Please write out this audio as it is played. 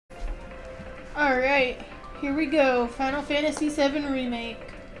Alright, here we go. Final Fantasy VII Remake.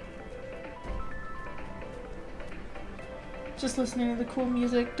 Just listening to the cool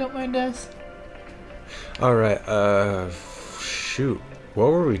music, don't mind us. Alright, shoot.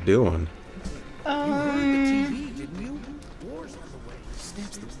 What were we doing? I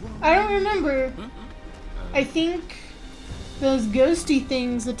don't remember. I think those ghosty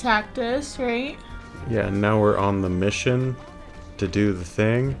things attacked us, right? Yeah, now we're on the mission to do the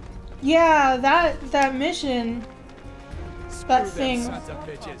thing. Yeah, that mission. That thing.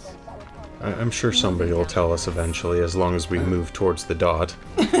 I'm sure somebody will tell us eventually, as long as we move towards the dot.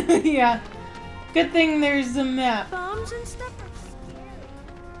 Yeah. Good thing there's a map. Bombs and stuff.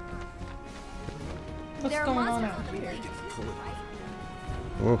 What's going on out here?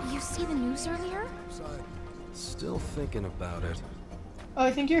 Oh. You see the news earlier? Still thinking about it. Oh,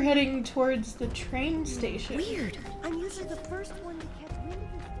 I think you're heading towards the train station. Weird. I'm usually the first one to catch wind of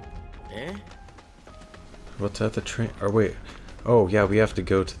this. What's at the train? Or wait. Oh, yeah, we have to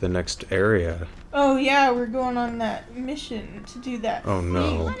go to the next area. Oh, yeah, we're going on that mission to do that. Oh,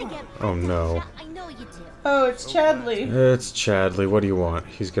 no. Oh, no. I know you do. Oh, it's Chadley. It's Chadley. What do you want?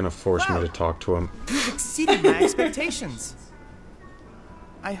 He's gonna force me to talk to him. You've exceeded my expectations.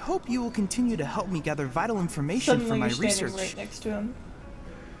 I hope you will continue to help me gather vital information Suddenly for my you're standing research. right next to him.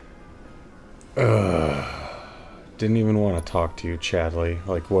 Didn't even want to talk to you, Chadley.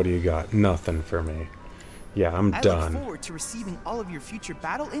 Like, what do you got? Nothing for me. Yeah, I'm I done. look forward to receiving all of your future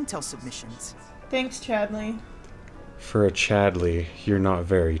battle intel submissions. Thanks, Chadley. For a Chadley, you're not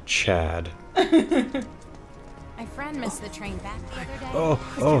very Chad. My friend missed the train back the other day.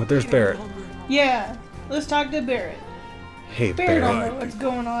 Oh, there's Barret. Yeah, let's talk to Barret. Hey, Barret don't Barret. know what's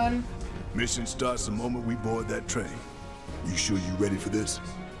going on. Mission starts the moment we board that train. You sure you ready for this?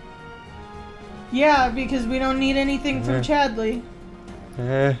 Yeah, because we don't need anything from Chadley.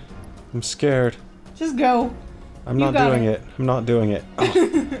 I'm scared. Just go. I'm You not got doing it. it. I'm not doing it.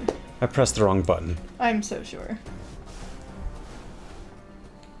 Oh, I pressed the wrong button. I'm so sure.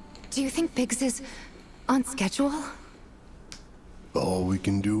 Do you think Biggs is on schedule? All we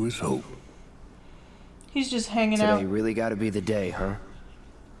can do is hope. He's just hanging Today out. really gotta be the day, huh?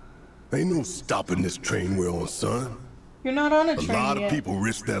 Ain't no stopping this train we're on, son. You're not on a A train lot yet. of people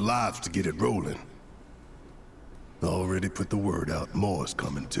risk their lives to get it rolling. Already put the word out, more is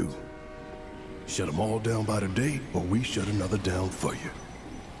coming too. Shut them all down by today, or we shut another down for you.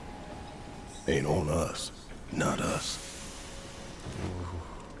 Ain't on us, not us.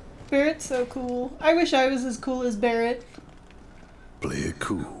 Barret's so cool. I wish I was as cool as Barret. Play it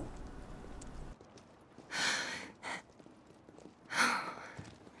cool.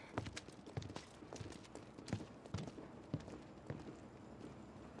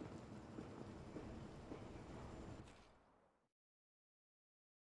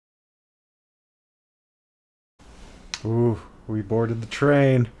 Ooh, we boarded the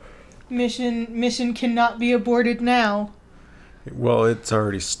train. Mission cannot be aborted now. Well, it's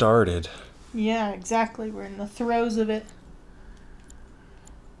already started. Yeah, exactly. We're in the throes of it.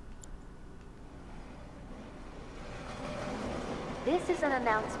 This is an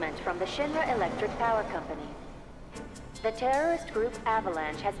announcement from the Shinra Electric Power Company. The terrorist group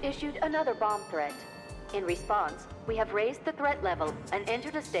Avalanche has issued another bomb threat. In response, we have raised the threat level and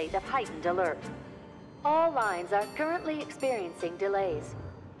entered a state of heightened alert. All lines are currently experiencing delays.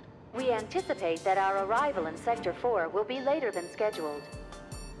 We anticipate that our arrival in Sector 4 will be later than scheduled.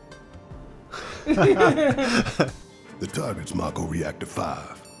 The target's Mako Reactor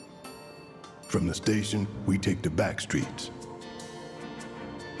 5. From the station, we take the back streets.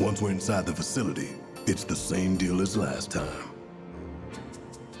 Once we're inside the facility, it's the same deal as last time.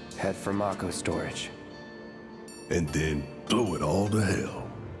 Head for Mako storage. And then blow it all to hell.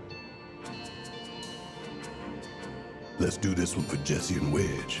 Let's do this one for Jesse and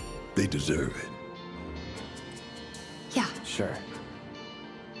Wedge. They deserve it. Yeah. Sure.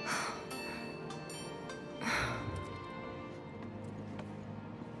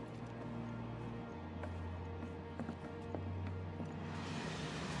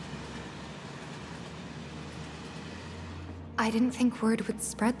 I didn't think word would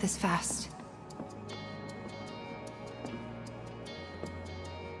spread this fast.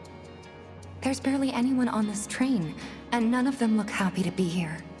 There's barely anyone on this train, and none of them look happy to be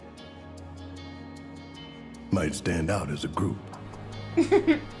here. Might stand out as a group.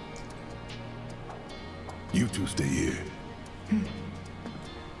 You two stay here.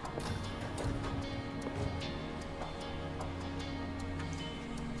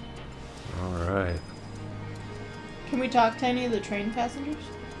 All right. Can we talk to any of the train passengers?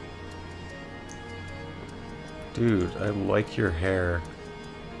 Dude, I like your hair.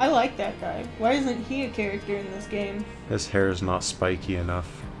 I like that guy. Why isn't he a character in this game? His hair is not spiky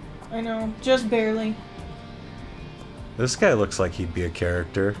enough. I know, just barely. This guy looks like he'd be a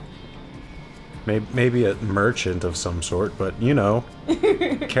character. Maybe a merchant of some sort, but you know,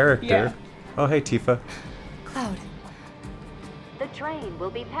 character. Yeah. Oh, hey, Tifa. Cloud, The train will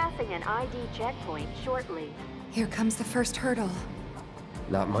be passing an ID checkpoint shortly. here comes the first hurdle.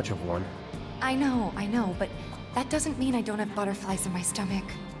 Not much of one. I know, but that doesn't mean I don't have butterflies in my stomach.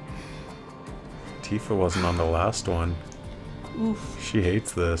 Tifa wasn't on the last one. Oof. She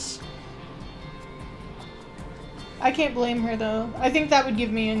hates this. I can't blame her though. I think that would give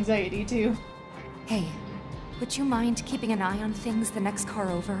me anxiety too. Hey, would you mind keeping an eye on things the next car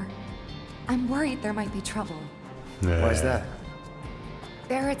over? I'm worried there might be trouble. Why's that?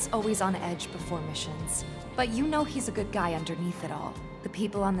 Barret's always on edge before missions, but you know he's a good guy underneath it all. The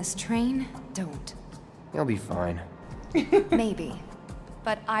people on this train don't. You'll be fine. Maybe.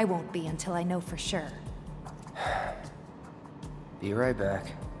 But I won't be until I know for sure. Be right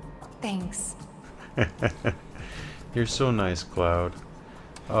back. Thanks. You're so nice, Cloud.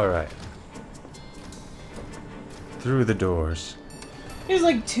 Alright. Through the doors. There's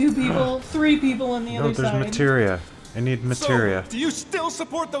like 2 people, 3 people on the No, other there's side. materia. I need materia. So, do you still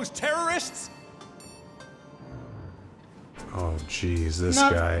support those terrorists? Oh, jeez, this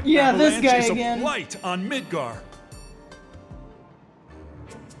Not- guy. Yeah, this Avalanche guy is again. a blight on Midgar.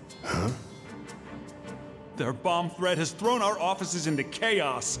 Their bomb threat has thrown our offices into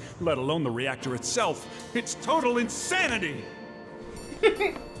chaos, let alone the reactor itself. It's total insanity!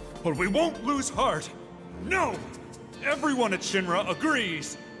 But we won't lose heart. No! Everyone at Shinra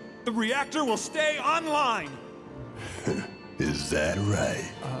agrees. The reactor will stay online. Is that right?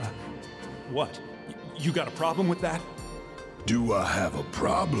 What? You got a problem with that? Do I have a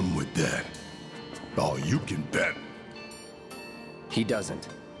problem with that? Oh, you can bet. He doesn't.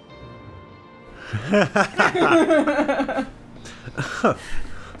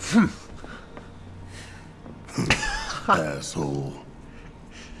 Asshole.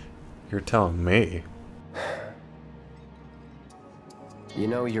 You're telling me. You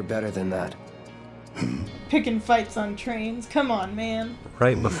know you're better than that. Picking fights on trains. Come on, man.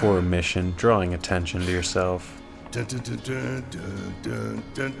 Right before a mission, drawing attention to yourself. Dun, dun, dun, dun, dun, dun,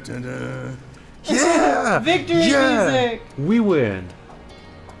 dun, dun, dun. Yeah! Victory music! We win!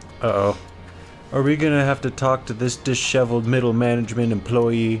 Uh-oh. Are we gonna have to talk to this disheveled middle management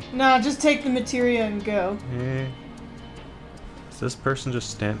employee? Nah, just take the materia and go. Eh. Is this person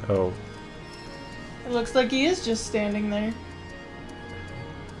just Oh. It looks like he is just standing there.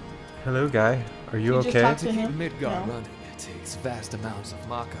 Hello, guy. Are you You just okay? talked to To keep him? Midgar No. running, it takes vast amounts of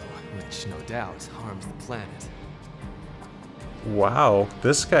mako, which no doubt harms the planet. Wow,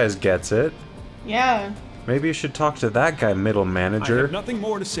 this guy gets it. Yeah. Maybe you should talk to that guy, middle I manager. have nothing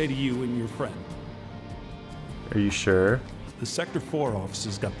more to say to you and your friend. Are you sure? The Sector 4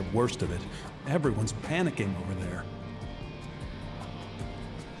 offices got the worst of it. Everyone's panicking over there.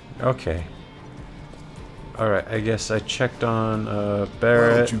 Okay. Alright, I guess I checked on Why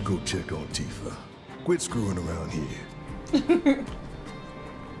Barret. don't you go check on Tifa? Quit screwing around here.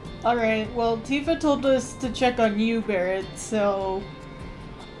 Alright, well, Tifa told us to check on you, Barret, so...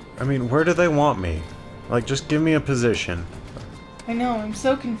 I mean, where do they want me? Like, just give me a position. I know, I'm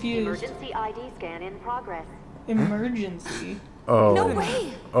so confused. Emergency ID scan in progress. Emergency? Oh. No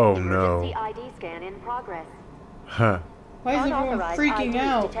way! Oh Emergency no. ID scan in progress. Huh. Why is everyone Unauthorized freaking IDs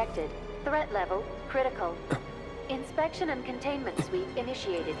out? detected. Threat level critical. Inspection and containment sweep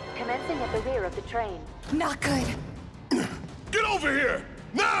initiated, commencing at the rear of the train. Not good. Get over here!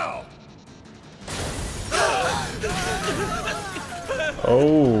 Now!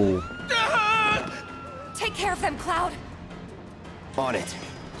 Oh. Take care of them, Cloud. On it.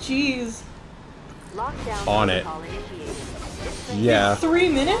 Jeez. Lockdown On it. protocol initiated. Yeah. 3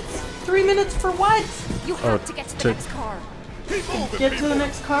 minutes? 3 minutes for what? You have to get to the next car. Get to the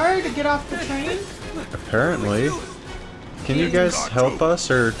next car to get off the train? Apparently. Can you guys help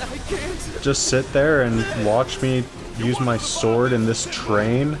us or just sit there and watch me use my sword in this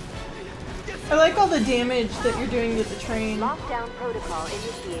train? I like all the damage that you're doing to the train. Lockdown protocol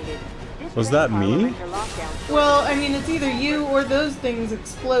initiated. This Was train that car me? will enter lockdown. Well, I mean, it's either you or those things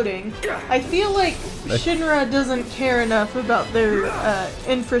exploding. I feel like Shinra doesn't care enough about their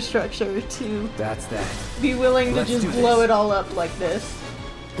infrastructure to That's that. be willing to Let's just do blow this. it all up like this.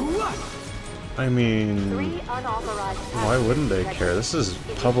 I mean, 3 unauthorized why wouldn't they care? This is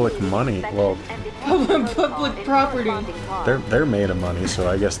public money. Well, Public property. they're made of money, so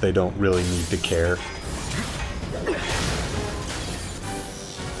I guess they don't really need to care.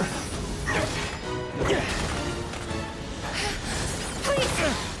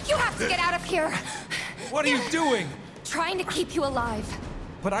 get out of here. What are you doing? Trying to keep you alive.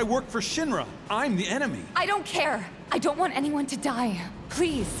 But I work for Shinra. I'm the enemy. I don't care. I don't want anyone to die.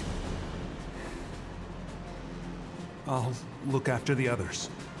 Please. I'll look after the others.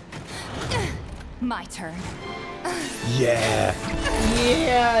 My turn. Yeah.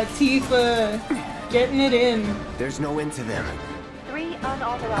 Yeah, Tifa. Getting it in. There's no end to them. 3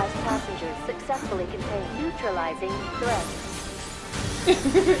 unauthorized passengers successfully contained, neutralizing threat.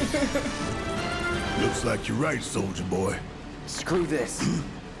 Looks like you're right, soldier boy. Screw this.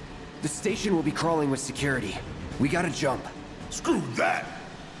 The station will be crawling with security. We gotta jump. Screw that!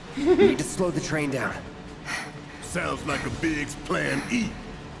 We need to slow the train down. Sounds like a Biggs plan E.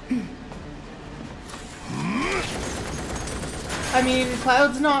 I mean,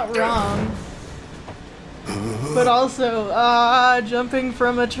 Cloud's not wrong. But also, jumping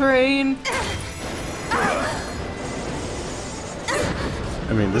from a train.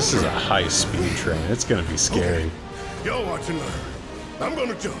 I mean, this is a high-speed train. It's gonna be scary. Okay. Y'all watch and learn. I'm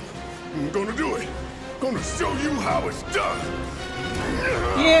gonna jump. I'm gonna do it. Gonna show you how it's done.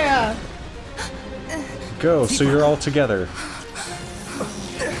 Yeah. Go, so you're all together.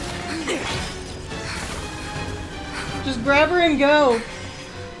 Just grab her and go.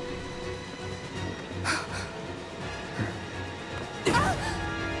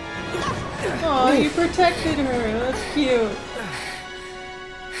 Oh, you protected her. That's cute.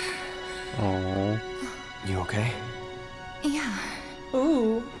 Oh. You okay? Yeah.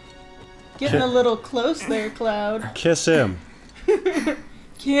 Ooh. Getting a little close there, Cloud. Kiss him.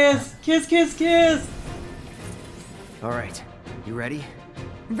 Kiss, kiss, kiss, kiss. All right. You ready?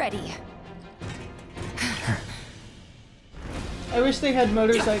 Ready. I wish they had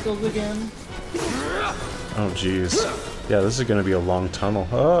motorcycles again. Oh, jeez. Yeah, this is gonna be a long tunnel.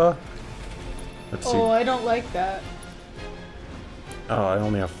 Let's see. Oh, I don't like that. Oh, I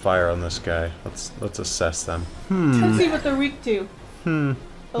only have fire on this guy. Let's assess them. Let's see what they're weak to.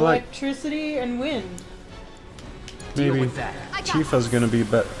 Like, Electricity and wind. maybe with that. Tifa's gonna be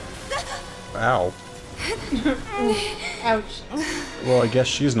better. Ow. Ouch. Well, I guess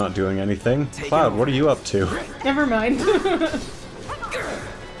she's not doing anything. Cloud, what are you up to? Never mind.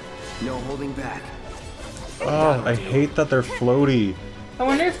 No holding back. Oh, I hate that they're floaty. I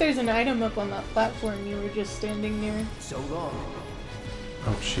wonder if there's an item up on that platform you were just standing near. So long.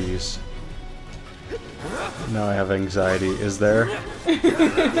 Oh, jeez. Now I have anxiety. Is there?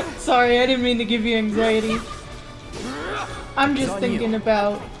 Sorry, I didn't mean to give you anxiety. I'm just thinking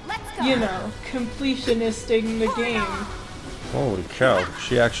about, you know, completionisting the game. Holy cow,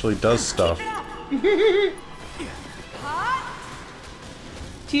 she actually does stuff.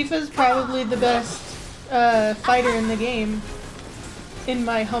 Tifa's probably the best fighter in the game, in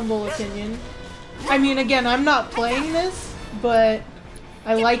my humble opinion. I mean, again, I'm not playing this, but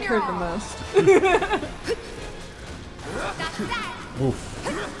I like her the most.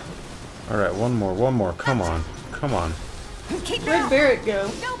 Oof. Alright, one more. Come on. Come on. Where'd Barret go?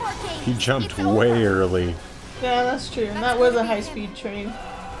 He jumped way early. Yeah, that's true. And that was a high-speed train.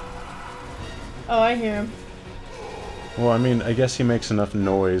 Oh, I hear him. Well, I mean, I guess he makes enough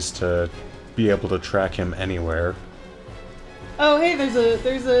noise to be able to track him anywhere. Oh, hey, there's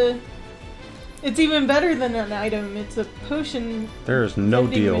a... It's even better than an item. It's a potion. There's no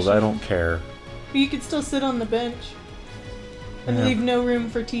vending deals, I machine. don't care. But you could still sit on the bench. And Yeah. leave no room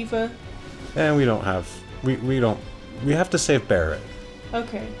for Tifa. And we don't have... We don't... We have to save Barret.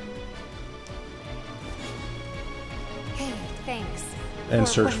 Okay. Hey, thanks. And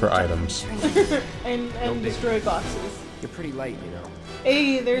search for items. and destroy boxes. You're pretty light, you know.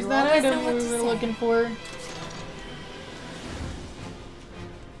 Hey, there's You that always know item what we to were say. looking for.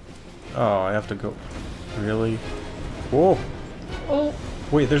 Oh, I have to go... Really? Whoa! Oh.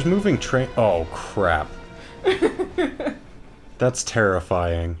 Wait, there's moving train... Oh, crap. That's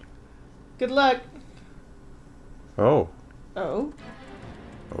terrifying. Good luck. Oh. Oh.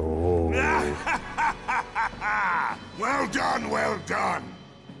 Oh. Well done, well done.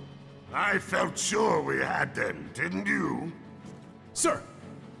 I felt sure we had them, didn't you? Sir!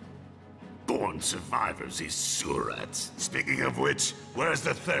 Born survivors, these surats. Speaking of which, where's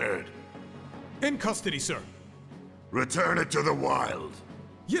the third? In custody, sir. Return it to the wild.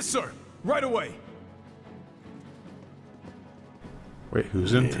 Yes, sir. Right away. Wait,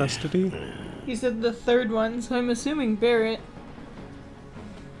 who's in custody? He said the third one, so I'm assuming Barret.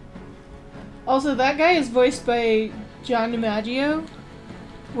 Also, that guy is voiced by John DiMaggio,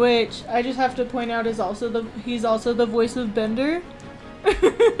 which I just have to point out is he's also the voice of Bender.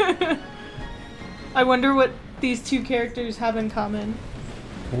 I wonder what these two characters have in common.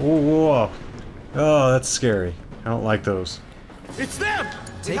 Whoa. Oh, that's scary. I don't like those. It's them!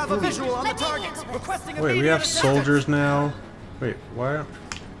 We have a visual on the target. Requesting Wait, we have soldiers now. Wait, why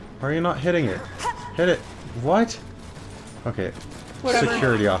are you not hitting it? Hit it. What? Okay. Whatever.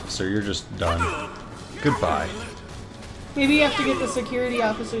 Security officer, you're just done. Goodbye. Maybe you have to get the security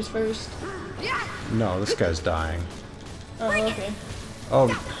officers first. No, this guy's dying. Oh, okay.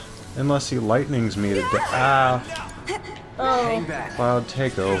 Oh, unless he lightnings me to death. Ah. Oh. Cloud,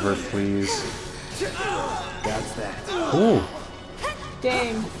 take over, please. That's that. Ooh.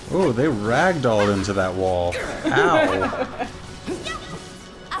 Dang. Ooh, they ragdolled into that wall. Ow.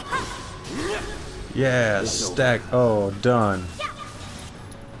 Yeah, stack. Oh, done.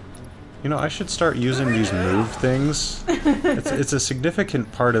 You know, I should start using these move things. It's a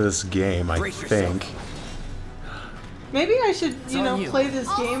significant part of this game, I think. Maybe I should, you know, play this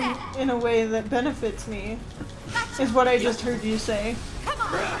game in a way that benefits me. Is what I just heard you say.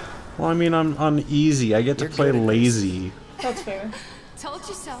 Well, I mean, I'm on easy. I get to play lazy. That's fair. Told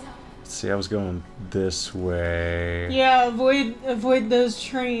you so. Let's see, I was going this way. Yeah, avoid those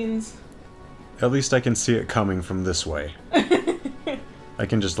trains. At least I can see it coming from this way. I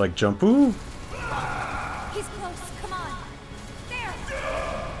can just like jump. Ooh. He's close. Come on. There.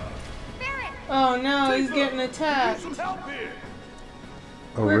 Barret. Oh no, he's getting attacked. Oh,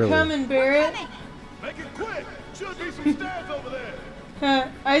 We're really? coming, Barret. Make it quick. Should be some stabs over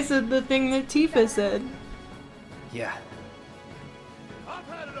there. I said the thing that Tifa said. Yeah. I've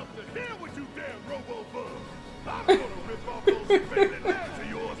had it up to here with you damn robo-bug. I'm gonna rip off those faded hands of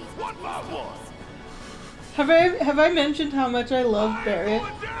yours one by one. Have I mentioned how much I love Barret?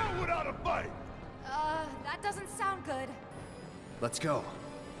 Going down without a fight. That doesn't sound good. Let's go.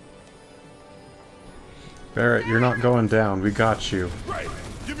 Barret, you're not going down. We got you. Great.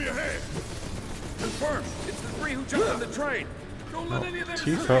 Give me a hand. Confirmed. It's the three who jumped on the train. Don't let any of them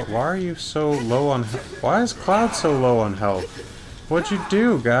Tifa, why are you so low on health? Why is Cloud so low on health? What'd you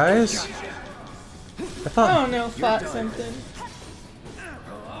do, guys? I thought... Oh no, fought something.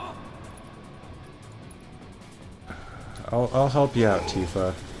 I'll help you out,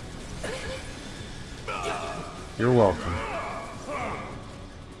 Tifa. You're welcome.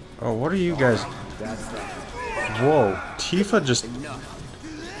 Oh, what are you guys... Whoa, Tifa just...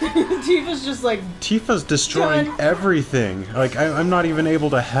 Tifa's just like... Tifa's destroying done. everything. Like, I'm not even able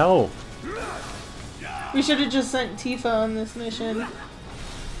to help. We should have just sent Tifa on this mission.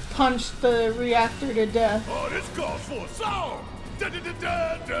 Punched the reactor to death. Oh, this calls for a song.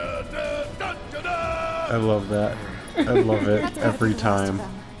 I love that. I love it every time.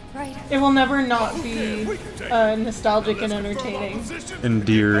 Right. It will never not be nostalgic and entertaining.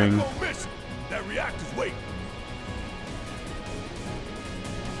 Endearing. That reactor's waiting.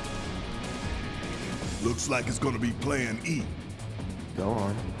 Looks like it's gonna be Plan E. Go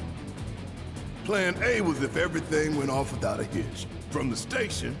on. Plan A was if everything went off without a hitch. From the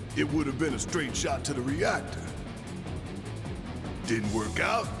station, it would have been a straight shot to the reactor. Didn't work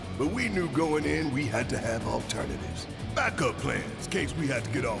out, but we knew going in we had to have alternatives. Backup plans, in case we had to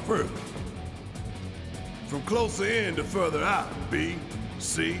get off early. From closer in to further out, B,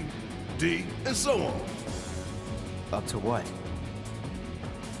 C, D, and so on. Up to what?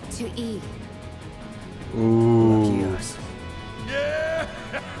 To E. Ooh. Lucky us. Yeah.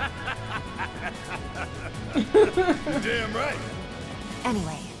 Damn right.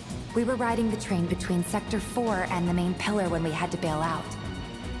 Anyway, we were riding the train between Sector 4 and the main pillar when we had to bail out.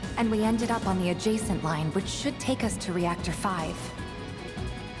 And we ended up on the adjacent line, which should take us to Reactor 5.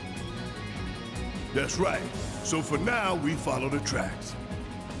 That's right. So for now, we follow the tracks.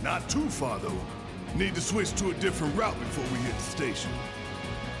 Not too far, though. Need to switch to a different route before we hit the station.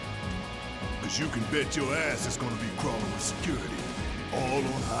 Because you can bet your ass it's gonna be crawling with security. All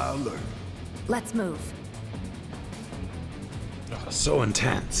on high alert. Let's move. Oh, so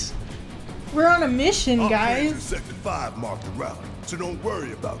intense. We're on a mission, Our plans in guys. Sector 5 mark the route, so don't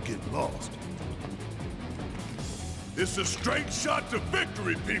worry about getting lost. It's a straight shot to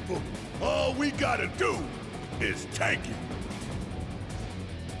victory, people. All we gotta do is tank it.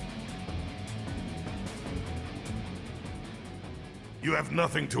 You have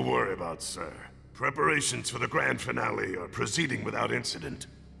nothing to worry about, sir. Preparations for the grand finale are proceeding without incident.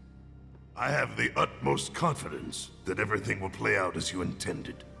 I have the utmost confidence that everything will play out as you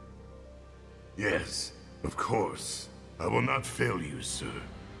intended. Yes, of course. I will not fail you, sir.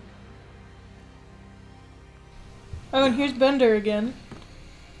 Oh, and here's Bender again.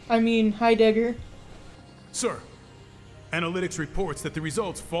 I mean, Heidegger. Sir, analytics reports that the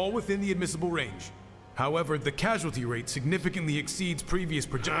results fall within the admissible range. However, the casualty rate significantly exceeds previous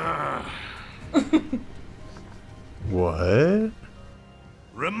projections. What?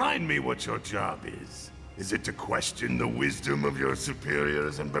 Remind me what your job is. Is it to question the wisdom of your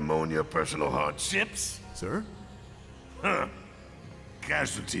superiors and bemoan your personal hardships? Sir? Huh.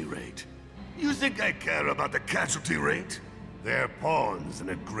 Casualty rate. You think I care about the casualty rate? They're pawns in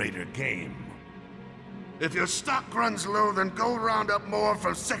a greater game. If your stock runs low, then go round up more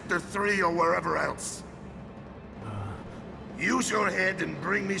from Sector 3 or wherever else. Use your head and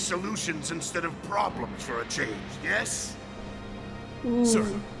bring me solutions instead of problems for a change, yes? Ooh, Sir.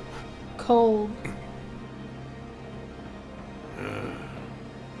 Cold.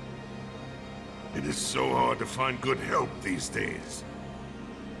 It is so hard to find good help these days.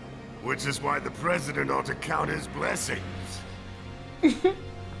 Which is why the President ought to count his blessings.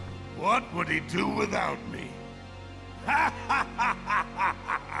 What would he do without me?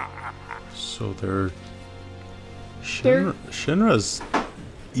 So Shinra's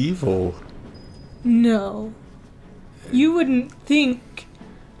evil. No. You wouldn't think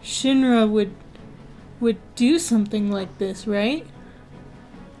Shinra would do something like this, right?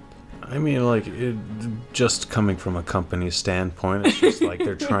 I mean, like, just coming from a company standpoint, it's just like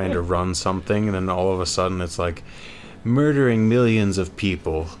they're trying to run something, and then all of a sudden it's like murdering millions of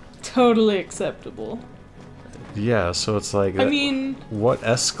people. Totally acceptable. Yeah, so it's like, I mean, what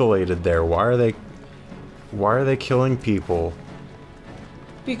escalated there? Why are they killing people?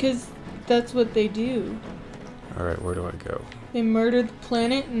 Because that's what they do. All right, where do I go? They murder the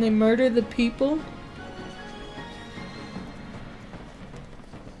planet and they murder the people.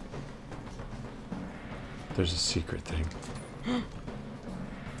 There's a secret thing.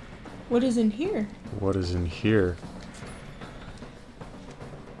 What is in here? What is in here?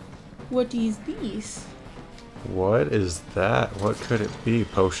 What is these? What is that? What could it be?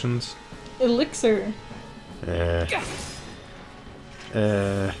 Potions? Elixir. I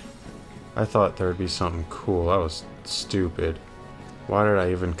thought there would be something cool. That was stupid. Why did I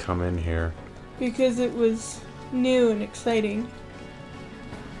even come in here? Because it was new and exciting.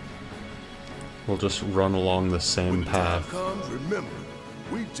 We'll just run along the same When the time path. comes, remember,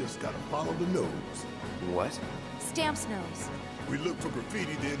 we just gotta follow the nose. What? Stamp's nose. We look for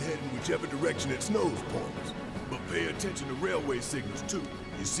graffiti, then head in whichever direction its nose points. But pay attention to railway signals too.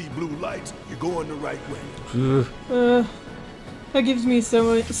 You see blue lights, you're going the right way. That gives me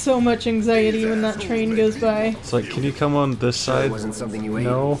so much anxiety when that train goes by. It's like, can you come on this side? That wasn't something you ate.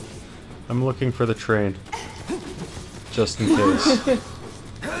 No. I'm looking for the train. Just in case.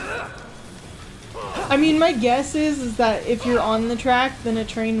 I mean, my guess is that if you're on the track, then a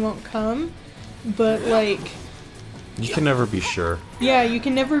train won't come. But, like... You can never be sure. Yeah, you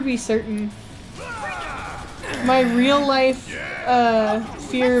can never be certain. My real life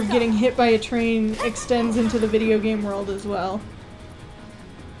fear of getting hit by a train extends into the video game world as well.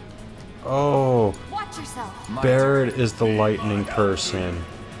 Oh. Watch yourself. Barret is the lightning person.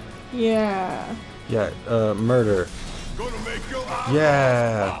 Yeah. Yeah, murder.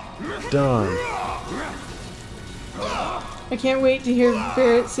 Yeah. Done. I can't wait to hear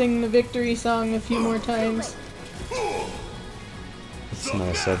Barret sing the victory song a few more times. It's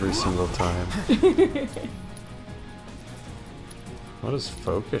nice every single time. What is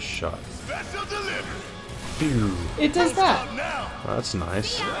focus shot? Pew. It does that. Oh, that's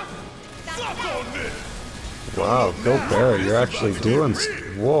nice. Wow, go Barret, you're actually doing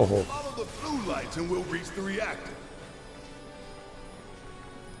whoa. Follow the blue lights and we'll reach the reactor.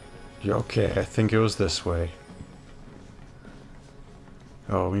 Okay, I think it was this way.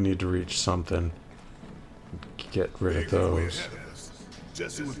 Oh, we need to reach something. Get rid of those.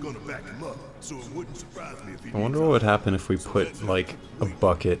 Jesse was gonna back him up, so it wouldn't surprise me if he I wonder what would happen if we put, like, a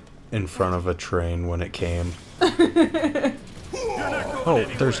bucket in front of a train when it came. Oh,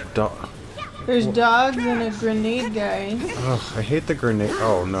 there's There's dogs and a grenade guy. Ugh, I hate the grenade.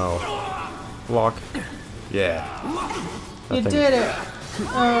 Oh, no. Block. Yeah. You did it.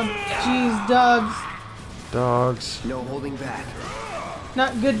 Oh, jeez, dogs. Dogs. No holding back.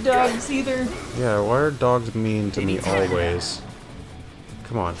 Not good dogs either. Yeah, why are dogs mean to me always?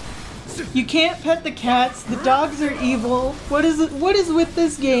 Come on. You can't pet the cats. The dogs are evil. What is it? What is with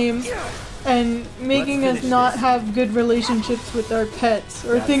this game and making us not have good relationships with our pets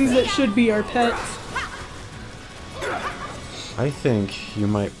or things that should be our pets? I think you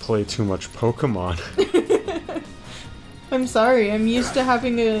might play too much Pokemon. I'm sorry. I'm used to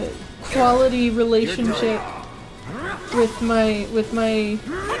having a quality relationship with my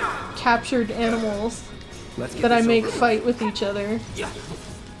captured animals that I make fight with each other.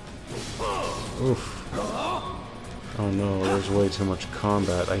 Oof. Oh no, there's way too much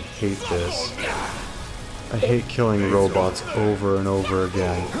combat. I hate this. I hate killing robots over and over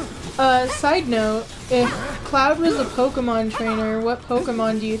again. Side note, if Cloud was a Pokemon trainer, what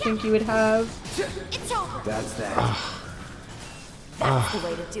Pokemon do you think you would have? It's over. That's that. That's the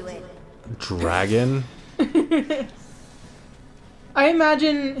way to do it. Dragon? I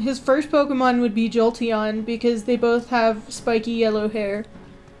imagine his first Pokemon would be Jolteon because they both have spiky yellow hair.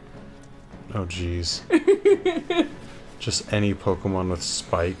 Oh jeez. Just any Pokemon with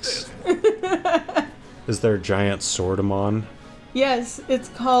spikes. Is there a giant Swordamon? Yes, it's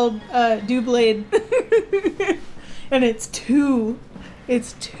called Doublade. And it's two.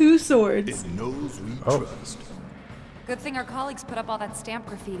 It's two swords. It knows we Oh. trust. Good thing our colleagues put up all that stamp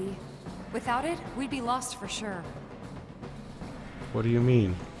graffiti. Without it, we'd be lost for sure. What do you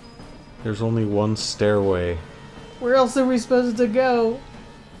mean? There's only one stairway. Where else are we supposed to go?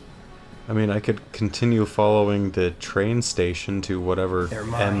 I mean, I could continue following the train station to whatever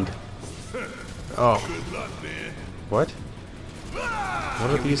end. Oh. What? What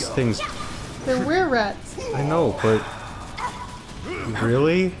are these things? They're were-rats. I know, but...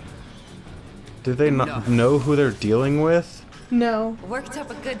 Really? Do they not know who they're dealing with? No. Worked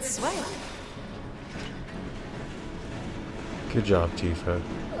up a good sweat. Good job, Tifa.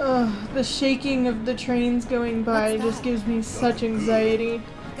 Ugh, the shaking of the trains going by just gives me such anxiety.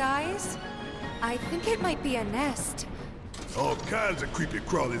 Guys, I think it might be a nest. All kinds of creepy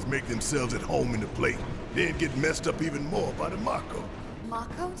crawlies make themselves at home in the plate, then get messed up even more by the Mako.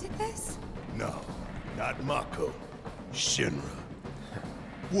 Mako did this? No, not Mako. Shinra.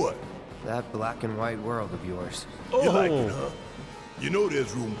 What? That black and white world of yours. You like it, huh? You know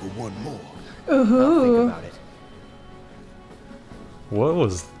there's room for one more. I'll think Ooh. about it. What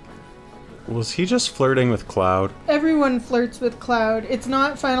was... Was he just flirting with Cloud? Everyone flirts with Cloud. It's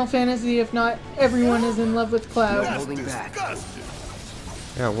not Final Fantasy if not everyone is in love with Cloud. Holding back.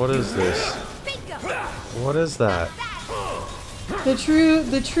 Yeah, what is this? What is that?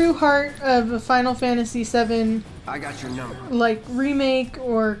 The true heart of a Final Fantasy VII, I got your number. like remake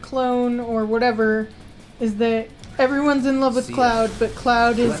or clone or whatever, is that everyone's in love with Cloud, but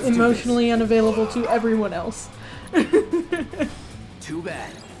Cloud is Let's do emotionally unavailable to everyone else. Too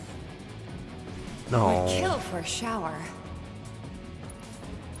bad. No. Kill for a shower.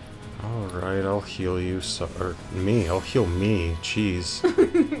 Alright, I'll heal you, so... Or me, I'll heal me. Jeez.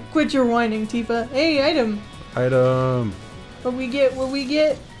 Quit your whining, Tifa. Hey, item! Item! What we get? What we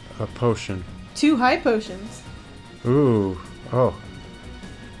get? A potion. 2 high potions. Ooh. Oh.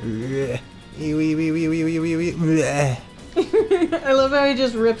 Bleh. I love how he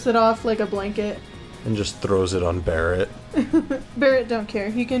just rips it off like a blanket. And just throws it on Barret. Barret don't care.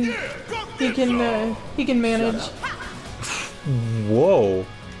 He can manage. Whoa.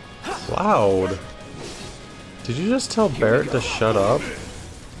 Cloud. Did you just tell Barret to shut up?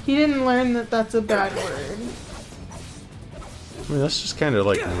 He didn't learn that that's a bad word. I mean, that's just kind of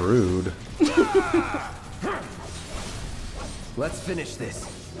like rude. Let's finish this.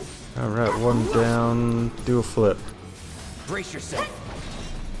 Alright, one down. Do a flip. Brace yourself.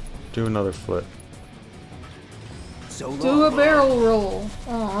 Do another flip. So long. Do a barrel roll.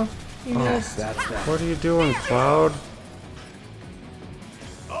 Aw, you missed. That's that. What are you doing, Cloud?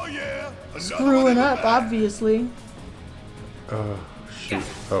 Oh yeah. Screwing up, obviously. Oh, shoot.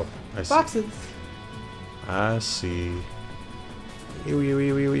 Oh, I see. Boxes. I see.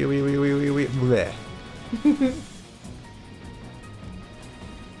 Bleh.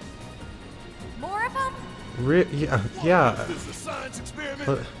 More of them? Yeah. This is a science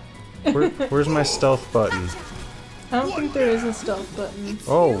experiment. Where's my stealth button? I don't think there is a stealth button.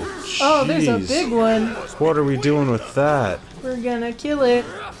 Oh, jeez. Oh, there's a big one. What are we doing with that? We're gonna kill it.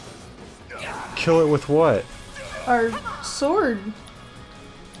 Kill it with what? Our sword.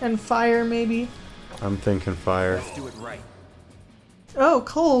 And fire, maybe. I'm thinking fire. Let's do it right. Oh,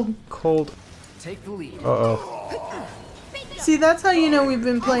 cold. Cold. Take the lead. Uh-oh. See, that's how you know we've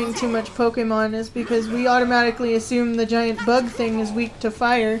been playing too much Pokemon, is because we automatically assume the giant bug thing is weak to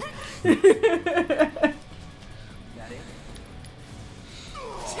fire.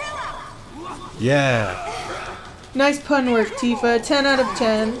 Yeah. Nice pun work, Tifa. 10 out of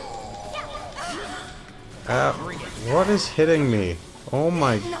 10. What is hitting me? Oh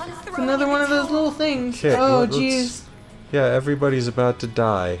my... It's another one of those little things. Okay, Oh, let's- jeez. Yeah, everybody's about to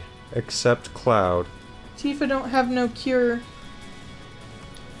die. Except Cloud. Tifa don't have no cure.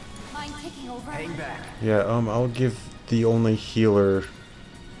 Mind taking over? Hang back. Yeah, I'll give the only healer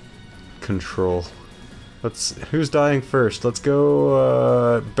control. Who's dying first? Let's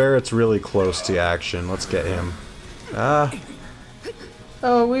go, Barret's really close to action. Let's get him. Ah.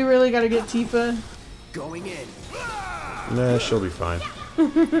 Oh, we really gotta get Tifa. Going in. Nah, she'll be fine.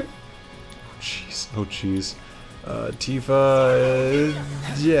 jeez. Oh, jeez. Tifa...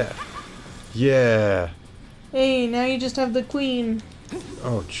 yeah. Yeah. Hey, now you just have the queen.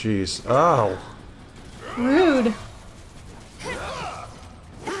 Oh, jeez. Ow. Rude.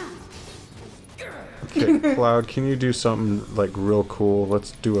 Okay, Cloud, can you do something, like, real cool?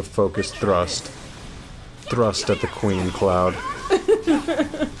 Let's do a focused thrust. Thrust at the queen, Cloud.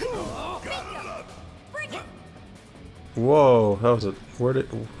 Whoa, that was a...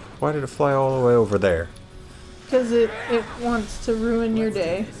 why did it fly all the way over there? Because it wants to ruin your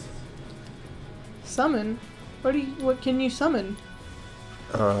day. Summon? What can you summon?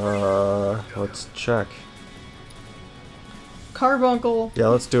 Let's check. Carbuncle. Yeah,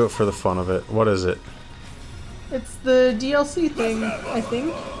 let's do it for the fun of it. What is it? It's the DLC thing, I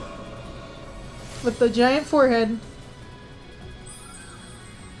think. With the giant forehead.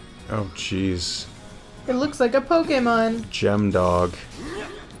 Oh, jeez. It looks like a Pokemon. Gem Dog.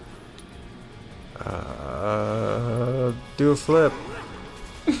 Do a flip.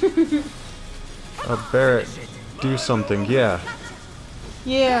 Barret, do something, yeah.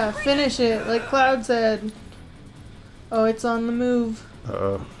 Yeah, finish it, like Cloud said. Oh, it's on the move.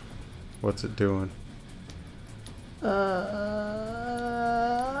 Uh-oh. What's it doing? Get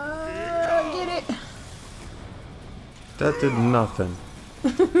it. That did nothing.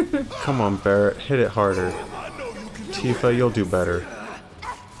 Come on, Barret, hit it harder. Tifa, you'll do better.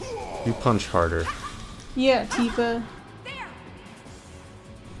 You punch harder. Yeah, Tifa.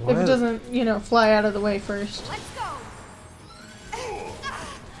 What? If it doesn't, you know, fly out of the way first.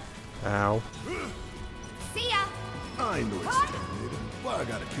 Ow. See ya. I know it's Terminator. Why I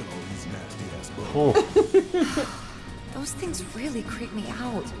gotta kill all these nasty ass bugs? Oh. Those things really creep me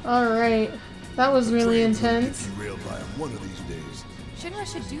out. Alright. That was really intense. Derailed by them one of these days. Shinra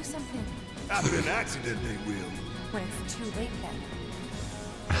should do something. After an accident, they will. When it's too late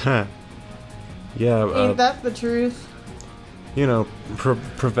then. Yeah, Ain't that the truth? you know,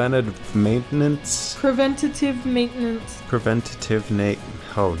 preventive maintenance? Preventative maintenance.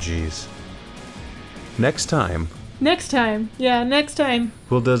 Oh, jeez. Next time. Next time. Yeah, next time.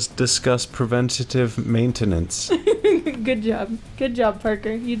 We'll discuss preventative maintenance. Good job. Good job,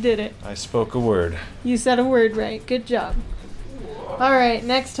 Parker. You did it. I spoke a word. You said a word right. Good job. Alright,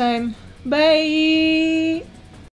 next time. Bye!